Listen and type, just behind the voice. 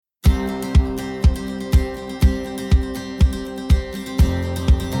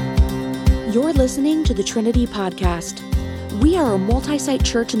You're listening to the Trinity Podcast. We are a multi-site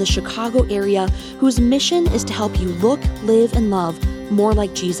church in the Chicago area whose mission is to help you look, live, and love more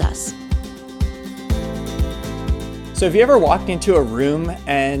like Jesus. So have you ever walked into a room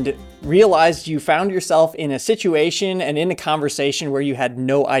and realized you found yourself in a situation and in a conversation where you had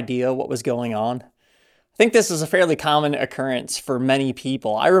no idea what was going on? I think this is a fairly common occurrence for many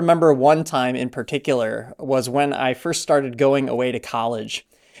people. I remember one time in particular was when I first started going away to college.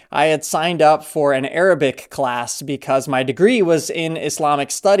 I had signed up for an Arabic class because my degree was in Islamic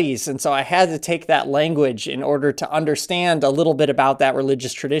studies, and so I had to take that language in order to understand a little bit about that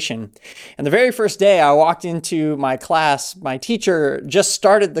religious tradition. And the very first day I walked into my class, my teacher just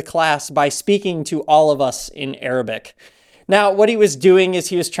started the class by speaking to all of us in Arabic. Now, what he was doing is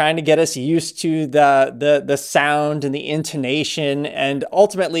he was trying to get us used to the sound and the intonation, and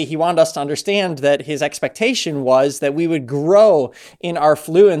ultimately he wanted us to understand that his expectation was that we would grow in our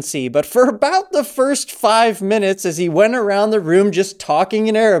fluency. But for about the first 5 minutes, as he went around the room just talking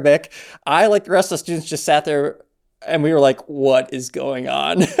in Arabic, I, like the rest of the students, just sat there and we were like, what is going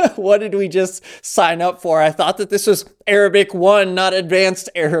on? What did we just sign up for? I thought that this was Arabic 1, not advanced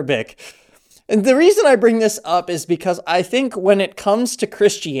Arabic. And the reason I bring this up is because I think when it comes to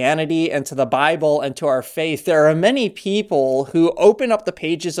Christianity and to the Bible and to our faith, there are many people who open up the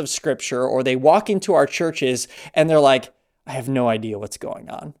pages of Scripture or they walk into our churches and they're like, I have no idea what's going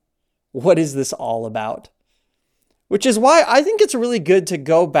on. What is this all about? Which is why I think it's really good to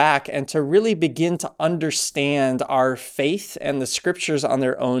go back and to really begin to understand our faith and the Scriptures on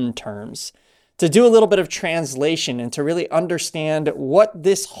their own terms. To do a little bit of translation and to really understand what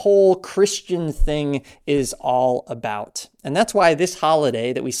this whole Christian thing is all about. And that's why this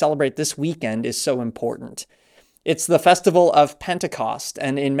holiday that we celebrate this weekend is so important. It's the festival of Pentecost,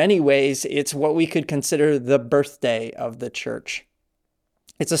 and in many ways, it's what we could consider the birthday of the church.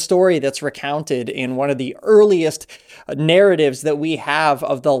 It's a story that's recounted in one of the earliest narratives that we have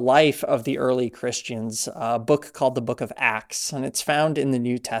of the life of the early Christians, a book called the Book of Acts, and it's found in the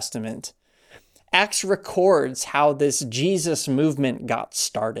New Testament. Acts records how this Jesus movement got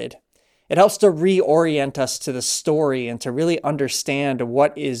started. It helps to reorient us to the story and to really understand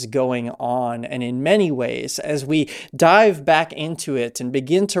what is going on. And in many ways, as we dive back into it and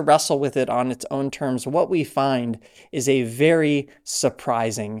begin to wrestle with it on its own terms, what we find is a very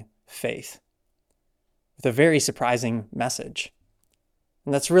surprising faith with a very surprising message.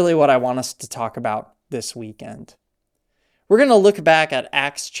 And that's really what I want us to talk about this weekend. We're going to look back at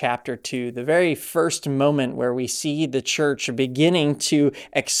Acts chapter 2, the very first moment where we see the church beginning to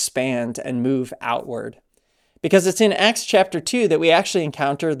expand and move outward. Because it's in Acts chapter 2 that we actually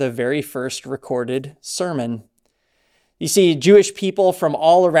encounter the very first recorded sermon. You see, Jewish people from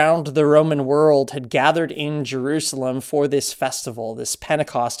all around the Roman world had gathered in Jerusalem for this festival, this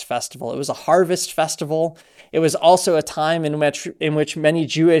Pentecost festival. It was a harvest festival. It was also a time in which many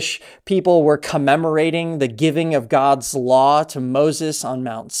Jewish people were commemorating the giving of God's law to Moses on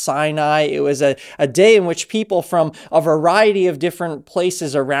Mount Sinai. It was a day in which people from a variety of different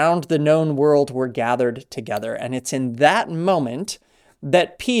places around the known world were gathered together. And it's in that moment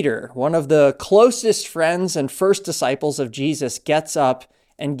that Peter, one of the closest friends and first disciples of Jesus, gets up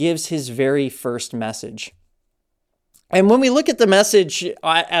and gives his very first message. And when we look at the message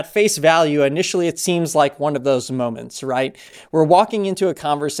at face value, initially it seems like one of those moments, right? We're walking into a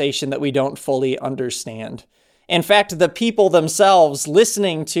conversation that we don't fully understand. In fact, the people themselves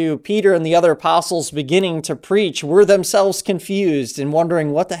listening to Peter and the other apostles beginning to preach were themselves confused and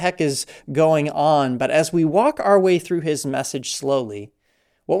wondering what the heck is going on. But as we walk our way through his message slowly,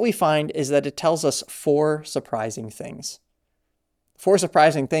 what we find is that it tells us four surprising things. Four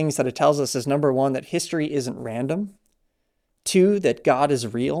surprising things that it tells us is, number one, that history isn't random. 2, that God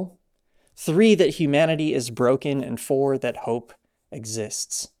is real. 3, that humanity is broken. And 4, that hope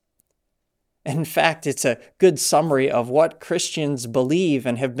exists. In fact, it's a good summary of what Christians believe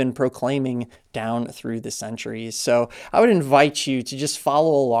and have been proclaiming down through the centuries. So I would invite you to just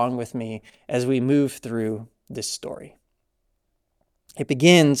follow along with me as we move through this story. It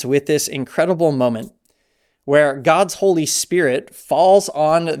begins with this incredible moment where God's Holy Spirit falls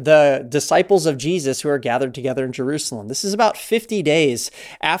on the disciples of Jesus who are gathered together in Jerusalem. This is about 50 days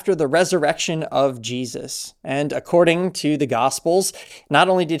after the resurrection of Jesus. And according to the Gospels, not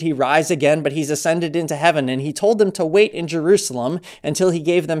only did he rise again, but he's ascended into heaven, and he told them to wait in Jerusalem until he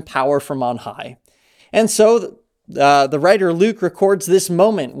gave them power from on high. And so the writer Luke records this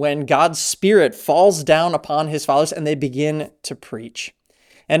moment when God's Spirit falls down upon his followers and they begin to preach.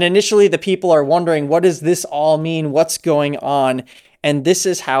 And initially the people are wondering, what does this all mean? What's going on? And this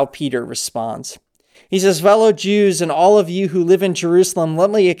is how Peter responds. He says, "Fellow Jews and all of you who live in Jerusalem, let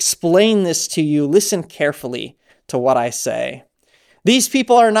me explain this to you. Listen carefully to what I say. These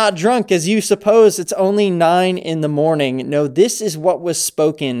people are not drunk as you suppose. It's only 9 a.m. No, this is what was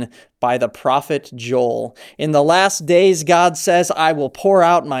spoken by the prophet Joel. In the last days, God says, I will pour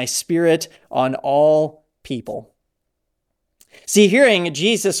out my spirit on all people." See, hearing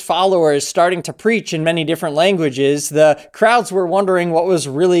Jesus' followers starting to preach in many different languages, the crowds were wondering what was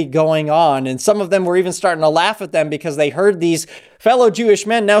really going on. And some of them were even starting to laugh at them because they heard these fellow Jewish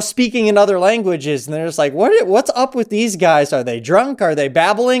men now speaking in other languages. And they're just like, what's up with these guys? Are they drunk? Are they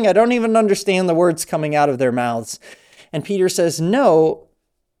babbling? I don't even understand the words coming out of their mouths. And Peter says, no,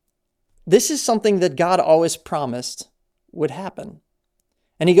 this is something that God always promised would happen.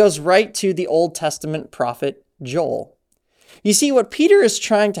 And he goes right to the Old Testament prophet Joel. You see, what Peter is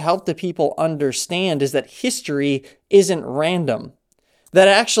trying to help the people understand is that history isn't random. That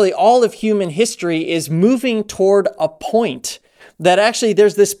actually all of human history is moving toward a point. That actually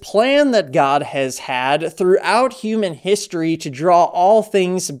there's this plan that God has had throughout human history to draw all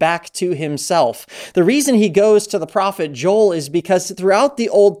things back to himself. The reason he goes to the prophet Joel is because throughout the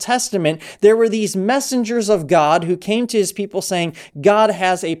Old Testament, there were these messengers of God who came to his people saying, God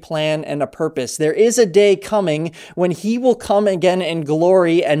has a plan and a purpose. There is a day coming when he will come again in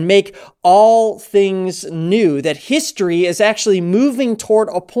glory and make all things new. That history is actually moving toward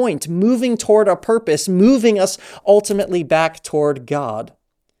a point, moving toward a purpose, moving us ultimately back toward God.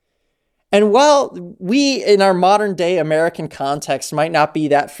 And while we in our modern day American context might not be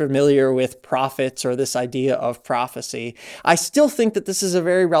that familiar with prophets or this idea of prophecy, I still think that this is a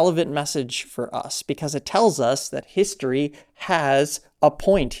very relevant message for us because it tells us that history has a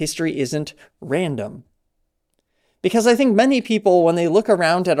point. History isn't random. Because I think many people, when they look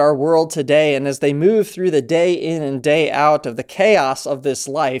around at our world today and as they move through the day in and day out of the chaos of this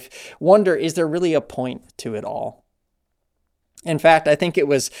life, wonder, is there really a point to it all? In fact, I think it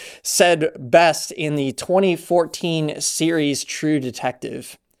was said best in the 2014 series True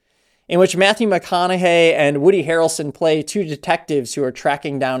Detective, in which Matthew McConaughey and Woody Harrelson play two detectives who are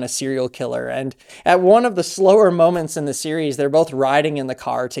tracking down a serial killer. And at one of the slower moments in the series, they're both riding in the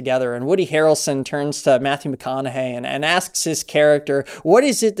car together. And Woody Harrelson turns to Matthew McConaughey and asks his character, "What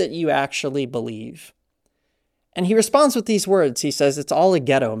is it that you actually believe?" And he responds with these words. He says, "It's all a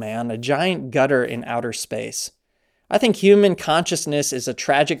ghetto, man, a giant gutter in outer space. I think human consciousness is a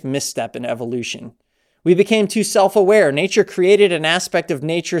tragic misstep in evolution. We became too self-aware. Nature created an aspect of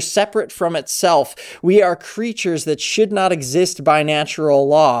nature separate from itself. We are creatures that should not exist by natural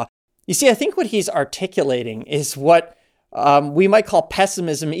law." You see, I think what he's articulating is what we might call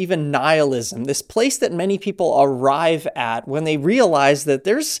pessimism, even nihilism, this place that many people arrive at when they realize that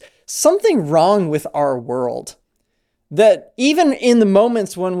there's something wrong with our world. That even in the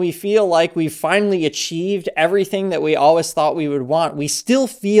moments when we feel like we've finally achieved everything that we always thought we would want, we still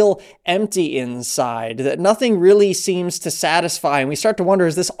feel empty inside, that nothing really seems to satisfy. And we start to wonder,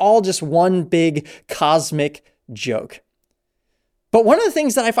 is this all just one big cosmic joke? But one of the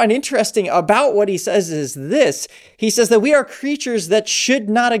things that I find interesting about what he says is this. He says that we are creatures that should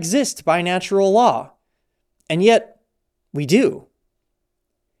not exist by natural law. And yet we do.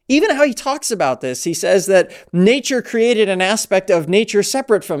 Even how he talks about this, he says that nature created an aspect of nature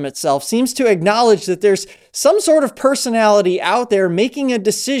separate from itself, seems to acknowledge that there's some sort of personality out there making a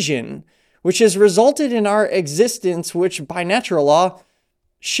decision which has resulted in our existence, which by natural law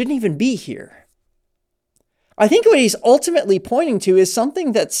shouldn't even be here. I think what he's ultimately pointing to is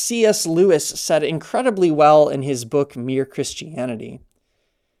something that C.S. Lewis said incredibly well in his book, Mere Christianity.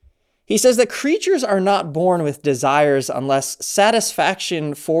 He says that creatures are not born with desires unless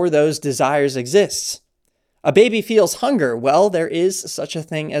satisfaction for those desires exists. A baby feels hunger. Well, there is such a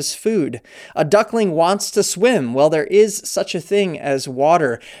thing as food. A duckling wants to swim. Well, there is such a thing as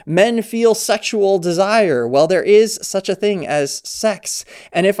water. Men feel sexual desire. Well, there is such a thing as sex.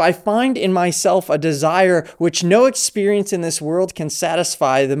 And if I find in myself a desire which no experience in this world can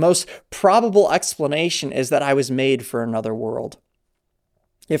satisfy, the most probable explanation is that I was made for another world.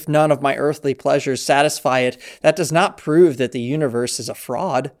 If none of my earthly pleasures satisfy it, that does not prove that the universe is a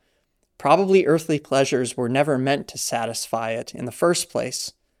fraud. Probably earthly pleasures were never meant to satisfy it in the first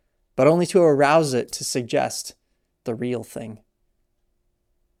place, but only to arouse it to suggest the real thing.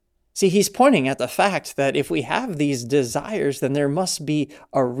 See, he's pointing at the fact that if we have these desires, then there must be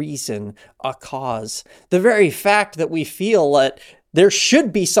a reason, a cause. The very fact that we feel that there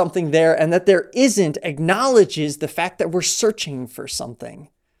should be something there and that there isn't acknowledges the fact that we're searching for something.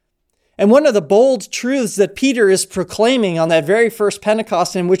 And one of the bold truths that Peter is proclaiming on that very first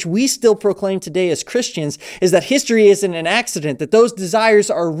Pentecost, and which we still proclaim today as Christians, is that history isn't an accident, that those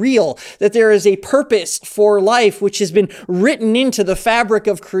desires are real, that there is a purpose for life which has been written into the fabric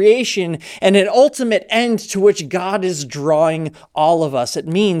of creation, and an ultimate end to which God is drawing all of us. It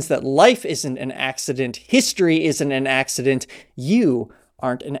means that life isn't an accident, history isn't an accident, you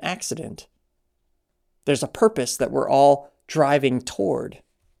aren't an accident. There's a purpose that we're all driving toward.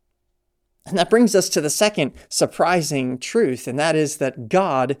 And that brings us to the second surprising truth, and that is that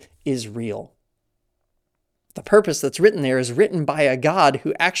God is real. The purpose that's written there is written by a God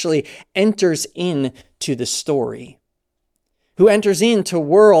who actually enters into the story, who enters into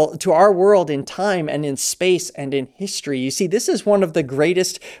our world in time and in space and in history. You see, this is one of the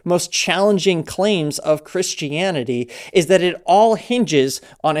greatest, most challenging claims of Christianity, is that it all hinges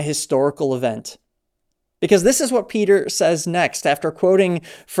on a historical event. Because this is what Peter says next after quoting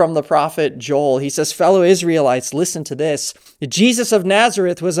from the prophet Joel. He says, "Fellow Israelites, listen to this. Jesus of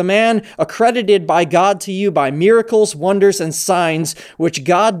Nazareth was a man accredited by God to you by miracles, wonders, and signs, which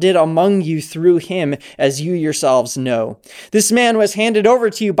God did among you through him, as you yourselves know. This man was handed over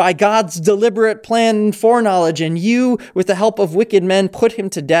to you by God's deliberate plan and foreknowledge, and you, with the help of wicked men, put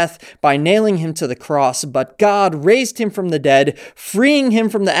him to death by nailing him to the cross. But God raised him from the dead, freeing him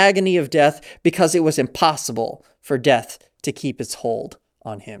from the agony of death, because it was impossible for death to keep its hold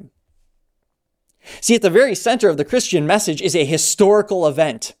on him." See, at the very center of the Christian message is a historical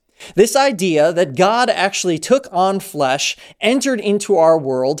event. This idea that God actually took on flesh, entered into our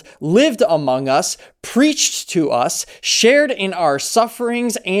world, lived among us, preached to us, shared in our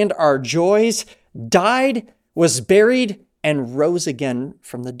sufferings and our joys, died, was buried, and rose again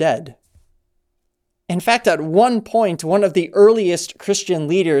from the dead. In fact, at one point, one of the earliest Christian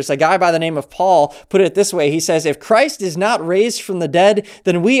leaders, a guy by the name of Paul, put it this way. He says, "If Christ is not raised from the dead,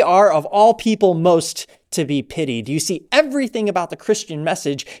 then we are of all people most to be pitied." You see, everything about the Christian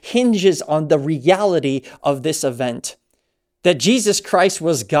message hinges on the reality of this event. That Jesus Christ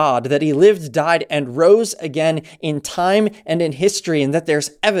was God, that he lived, died, and rose again in time and in history, and that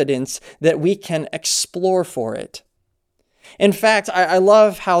there's evidence that we can explore for it. In fact, I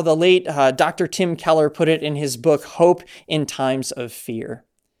love how the late Dr. Tim Keller put it in his book, Hope in Times of Fear.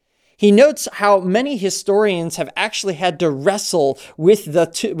 He notes how many historians have actually had to wrestle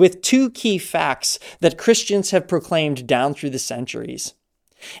with two key facts that Christians have proclaimed down through the centuries.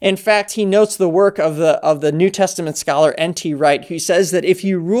 In fact, he notes the work of the New Testament scholar N.T. Wright, who says that if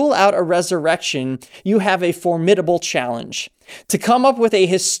you rule out a resurrection, you have a formidable challenge. To come up with a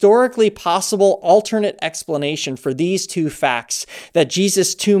historically possible alternate explanation for these two facts, that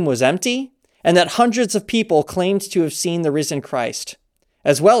Jesus' tomb was empty and that hundreds of people claimed to have seen the risen Christ,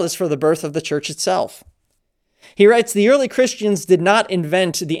 as well as for the birth of the church itself. He writes, "The early Christians did not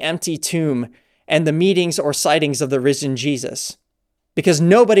invent the empty tomb and the meetings or sightings of the risen Jesus, because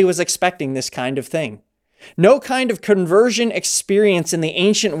nobody was expecting this kind of thing. No kind of conversion experience in the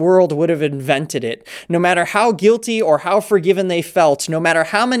ancient world would have invented it. No matter how guilty or how forgiven they felt, no matter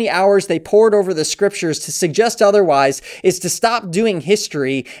how many hours they poured over the scriptures, to suggest otherwise is to stop doing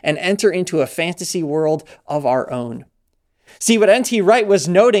history and enter into a fantasy world of our own." See, what N.T. Wright was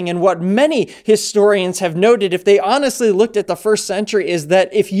noting, and what many historians have noted if they honestly looked at the first century, is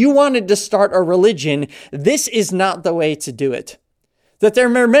that if you wanted to start a religion, this is not the way to do it. That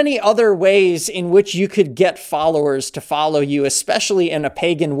there are many other ways in which you could get followers to follow you, especially in a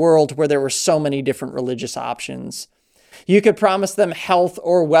pagan world where there were so many different religious options. You could promise them health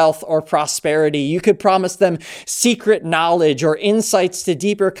or wealth or prosperity. You could promise them secret knowledge or insights to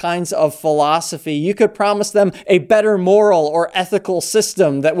deeper kinds of philosophy. You could promise them a better moral or ethical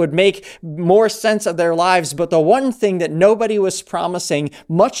system that would make more sense of their lives. But the one thing that nobody was promising,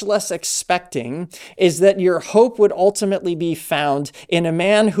 much less expecting, is that your hope would ultimately be found in a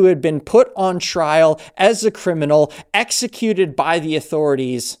man who had been put on trial as a criminal, executed by the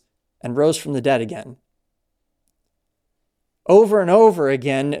authorities, and rose from the dead again. Over and over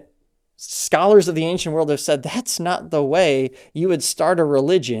again, scholars of the ancient world have said that's not the way you would start a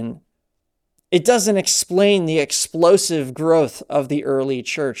religion. It doesn't explain the explosive growth of the early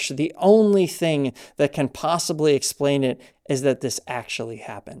church. The only thing that can possibly explain it is that this actually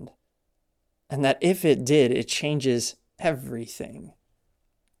happened. And that if it did, it changes everything.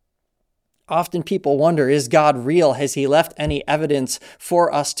 Often people wonder, is God real? Has he left any evidence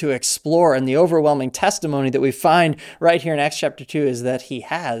for us to explore? And the overwhelming testimony that we find right here in Acts chapter 2 is that he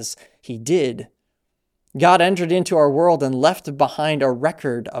has. He did. God entered into our world and left behind a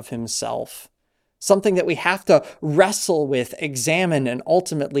record of himself, something that we have to wrestle with, examine, and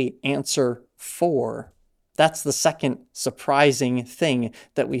ultimately answer for. That's the second surprising thing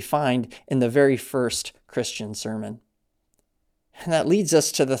that we find in the very first Christian sermon. And that leads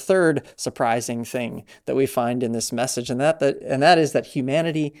us to the third surprising thing that we find in this message, and that is that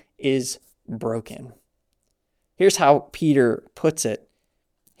humanity is broken. Here's how Peter puts it.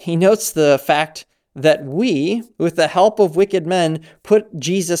 He notes the fact that we, with the help of wicked men, put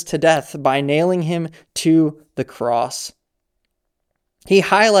Jesus to death by nailing him to the cross. He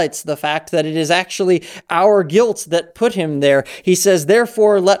highlights the fact that it is actually our guilt that put him there. He says,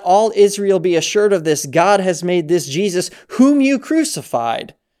 "Therefore, let all Israel be assured of this. God has made this Jesus, whom you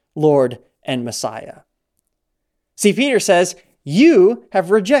crucified, Lord and Messiah." See, Peter says, you have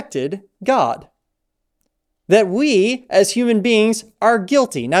rejected God. That we, as human beings, are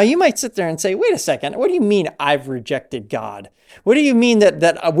guilty. Now, you might sit there and say, wait a second, what do you mean I've rejected God? What do you mean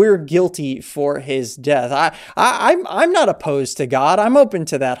that we're guilty for his death? I'm not opposed to God. I'm open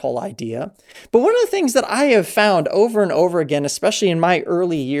to that whole idea. But one of the things that I have found over and over again, especially in my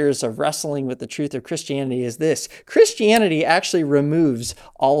early years of wrestling with the truth of Christianity, is this. Christianity actually removes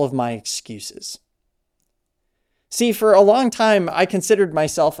all of my excuses. See, for a long time, I considered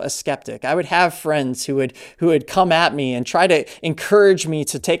myself a skeptic. I would have friends who would come at me and try to encourage me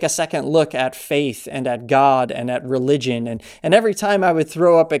to take a second look at faith and at God and at religion. And every time I would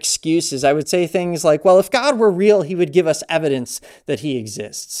throw up excuses, I would say things like, well, if God were real, he would give us evidence that he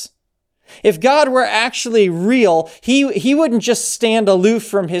exists. If God were actually real, he wouldn't just stand aloof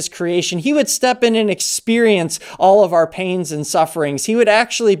from his creation. He would step in and experience all of our pains and sufferings. He would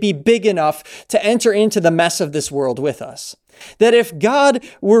actually be big enough to enter into the mess of this world with us. That if God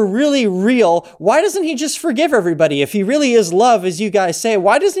were really real, why doesn't he just forgive everybody? If he really is love, as you guys say,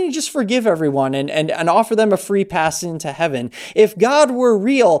 why doesn't he just forgive everyone and offer them a free pass into heaven? If God were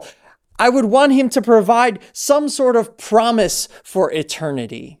real, I would want him to provide some sort of promise for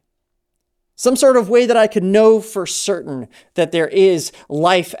eternity. Some sort of way that I could know for certain that there is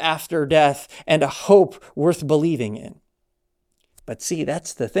life after death and a hope worth believing in. But see,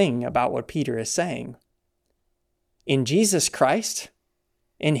 that's the thing about what Peter is saying. In Jesus Christ,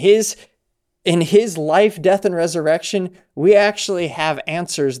 in his life, death, and resurrection, we actually have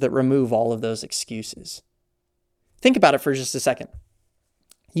answers that remove all of those excuses. Think about it for just a second.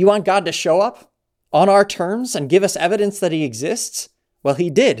 You want God to show up on our terms and give us evidence that he exists? Well,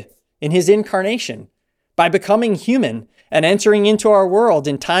 he did. In his incarnation, by becoming human and entering into our world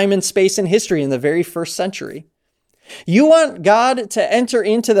in time and space and history in the very first century. You want God to enter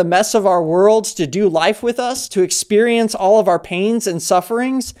into the mess of our world, to do life with us, to experience all of our pains and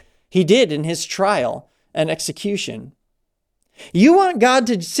sufferings? He did in his trial and execution. You want God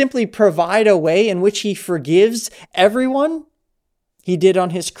to simply provide a way in which he forgives everyone? He did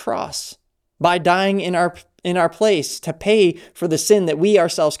on his cross by dying in our place to pay for the sin that we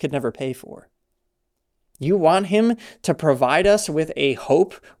ourselves could never pay for. You want him to provide us with a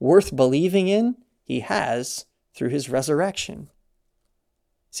hope worth believing in? He has through his resurrection.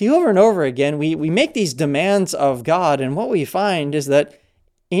 See, over and over again, we make these demands of God, and what we find is that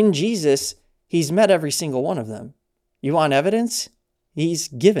in Jesus, he's met every single one of them. You want evidence? He's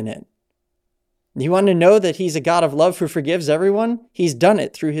given it. You want to know that he's a God of love who forgives everyone? He's done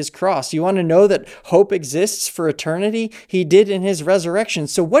it through his cross. You want to know that hope exists for eternity? He did in his resurrection.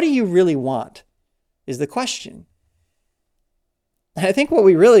 So what do you really want is the question. And I think what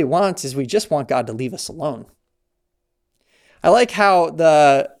we really want is we just want God to leave us alone. I like how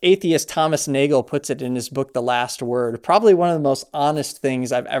the atheist Thomas Nagel puts it in his book, The Last Word, probably one of the most honest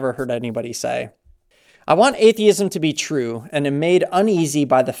things I've ever heard anybody say. I want atheism to be true and am made uneasy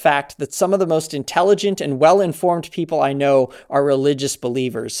by the fact that some of the most intelligent and well-informed people I know are religious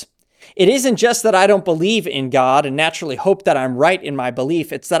believers. It isn't just that I don't believe in God and naturally hope that I'm right in my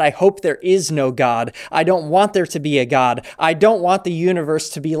belief. It's that I hope there is no God. I don't want there to be a God. I don't want the universe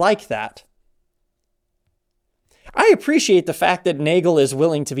to be like that. I appreciate the fact that Nagel is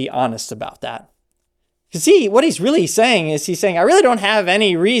willing to be honest about that. See, what he's really saying is he's saying, I really don't have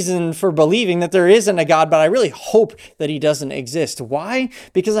any reason for believing that there isn't a God, but I really hope that he doesn't exist. Why?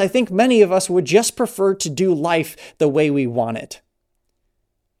 Because I think many of us would just prefer to do life the way we want it.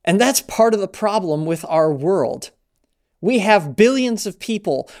 And that's part of the problem with our world. We have billions of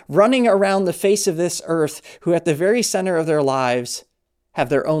people running around the face of this earth who at the very center of their lives have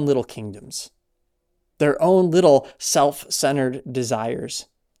their own little kingdoms, their own little self-centered desires.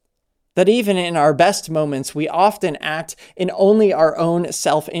 That even in our best moments, we often act in only our own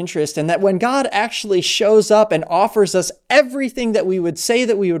self-interest, and that when God actually shows up and offers us everything that we would say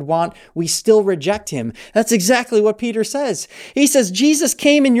that we would want, we still reject him. That's exactly what Peter says. He says, Jesus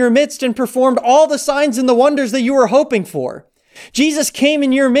came in your midst and performed all the signs and the wonders that you were hoping for. Jesus came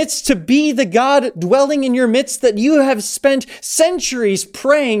in your midst to be the God dwelling in your midst that you have spent centuries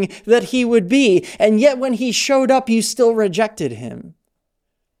praying that he would be. And yet when he showed up, you still rejected him.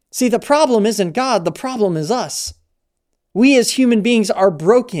 See, the problem isn't God, the problem is us. We as human beings are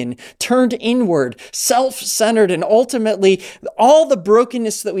broken, turned inward, self-centered, and ultimately all the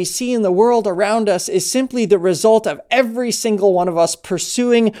brokenness that we see in the world around us is simply the result of every single one of us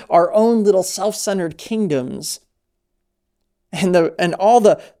pursuing our own little self-centered kingdoms. And all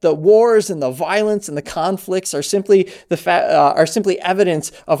the wars and the violence and the conflicts are simply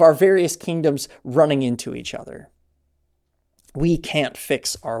evidence of our various kingdoms running into each other. We can't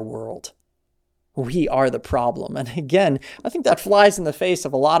fix our world. We are the problem. And again, I think that flies in the face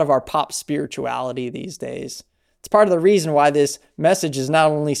of a lot of our pop spirituality these days. It's part of the reason why this message is not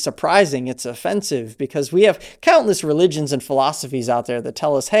only surprising, it's offensive, because we have countless religions and philosophies out there that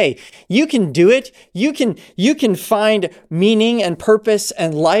tell us, hey, you can do it. You can find meaning and purpose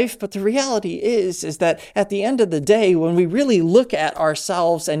and life. But the reality is that at the end of the day, when we really look at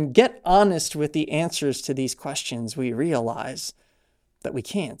ourselves and get honest with the answers to these questions, we realize that we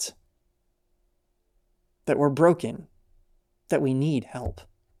can't, that we're broken, that we need help.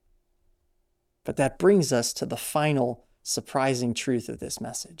 But that brings us to the final surprising truth of this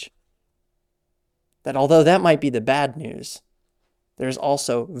message. That although that might be the bad news, there's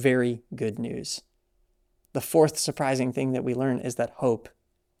also very good news. The fourth surprising thing that we learn is that hope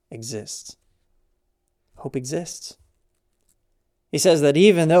exists. Hope exists. He says that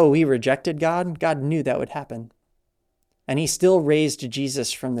even though we rejected God, God knew that would happen. And he still raised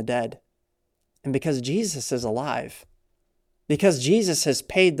Jesus from the dead. And because Jesus is alive, because Jesus has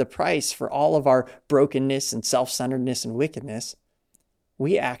paid the price for all of our brokenness and self-centeredness and wickedness,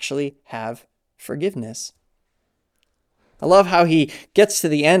 we actually have forgiveness. I love how he gets to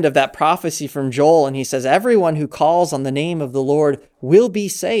the end of that prophecy from Joel and he says, everyone who calls on the name of the Lord will be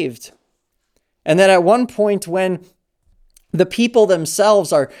saved. And then at one point when the people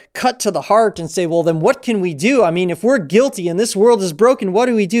themselves are cut to the heart and say, well, then what can we do? I mean, if we're guilty and this world is broken, what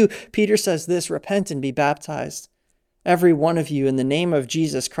do we do? Peter says this, repent and be baptized, every one of you, in the name of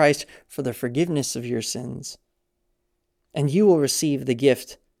Jesus Christ for the forgiveness of your sins. And you will receive the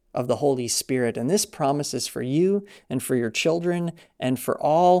gift of the Holy Spirit. And this promise is for you and for your children and for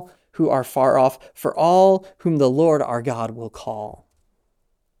all who are far off, for all whom the Lord our God will call.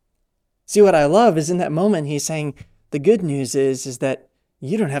 See, what I love is in that moment, he's saying, the good news is that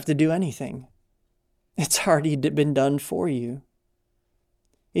you don't have to do anything. It's already been done for you.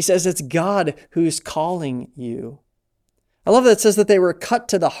 He says it's God who's calling you. I love that it says that they were cut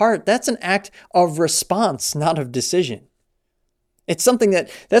to the heart. That's an act of response, not of decision. It's something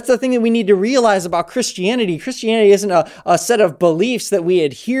that's the thing that we need to realize about Christianity. Christianity isn't a set of beliefs that we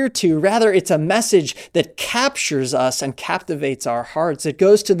adhere to. Rather, it's a message that captures us and captivates our hearts. It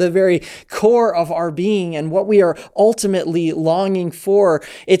goes to the very core of our being and what we are ultimately longing for.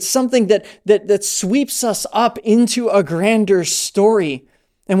 It's something that sweeps us up into a grander story.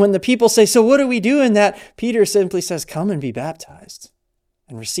 And when the people say, so what do we do in that? Peter simply says, come and be baptized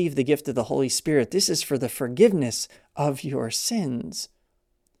and receive the gift of the Holy Spirit. This is for the forgiveness of your sins.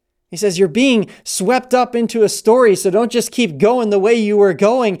 He says you're being swept up into a story, so don't just keep going the way you were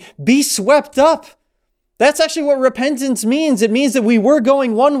going. Be swept up. That's actually what repentance means. It means that we were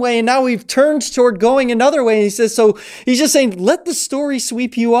going one way and now we've turned toward going another way. And he says, so he's just saying, let the story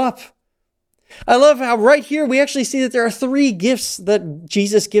sweep you up. I love how right here we actually see that there are three gifts that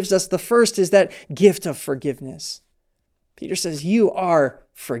Jesus gives us. The first is that gift of forgiveness. Peter says, you are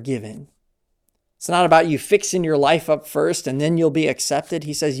forgiven. It's not about you fixing your life up first and then you'll be accepted.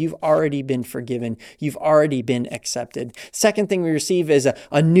 He says you've already been forgiven. You've already been accepted. Second thing we receive is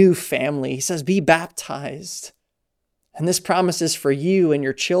a new family. He says be baptized. And this promise is for you and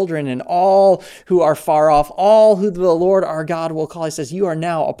your children and all who are far off, all who the Lord our God will call. He says you are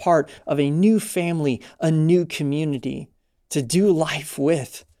now a part of a new family, a new community to do life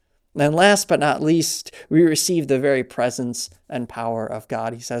with. And last but not least, we receive the very presence and power of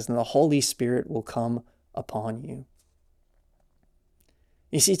God. He says, and the Holy Spirit will come upon you.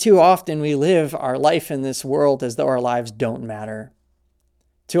 You see, too often we live our life in this world as though our lives don't matter.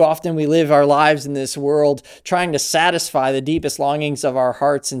 Too often we live our lives in this world trying to satisfy the deepest longings of our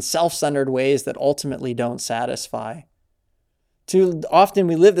hearts in self-centered ways that ultimately don't satisfy. Too often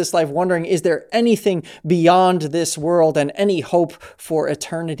we live this life wondering, is there anything beyond this world and any hope for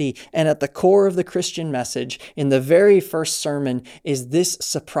eternity? And at the core of the Christian message, in the very first sermon, is this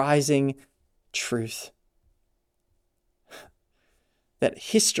surprising truth. That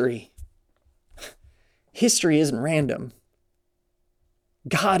history isn't random.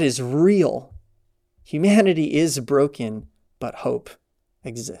 God is real. Humanity is broken, but hope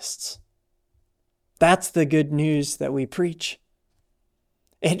exists. That's the good news that we preach.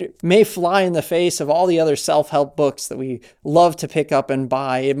 It may fly in the face of all the other self-help books that we love to pick up and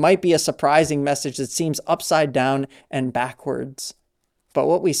buy. It might be a surprising message that seems upside down and backwards. But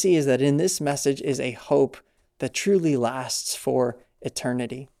what we see is that in this message is a hope that truly lasts for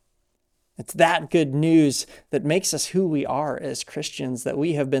eternity. It's that good news that makes us who we are as Christians, that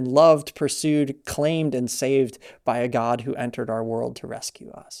we have been loved, pursued, claimed, and saved by a God who entered our world to rescue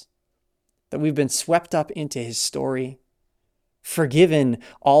us. That we've been swept up into his story, forgiven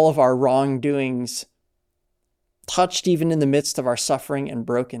all of our wrongdoings, touched even in the midst of our suffering and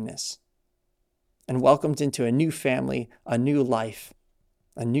brokenness, and welcomed into a new family, a new life,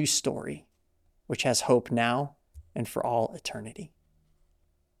 a new story, which has hope now and for all eternity.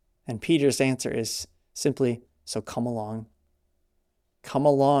 And Peter's answer is simply, so come along. Come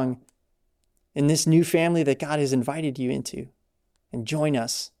along in this new family that God has invited you into, and join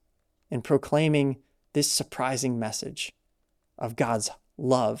us in proclaiming this surprising message of God's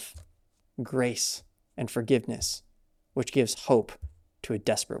love, grace, and forgiveness, which gives hope to a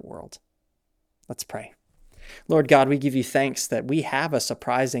desperate world. Let's pray. Lord God, we give you thanks that we have a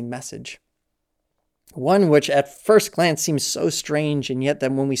surprising message. One which at first glance seems so strange, and yet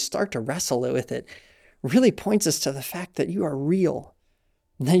then when we start to wrestle with it, really points us to the fact that you are real,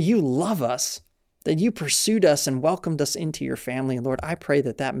 that you love us, that you pursued us and welcomed us into your family. And Lord, I pray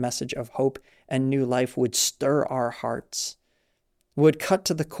that that message of hope and new life would stir our hearts, would cut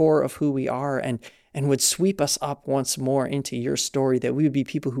to the core of who we are, and would sweep us up once more into your story, that we would be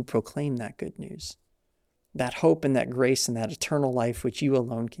people who proclaim that good news, that hope and that grace and that eternal life which you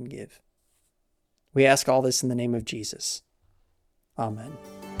alone can give. We ask all this in the name of Jesus. Amen.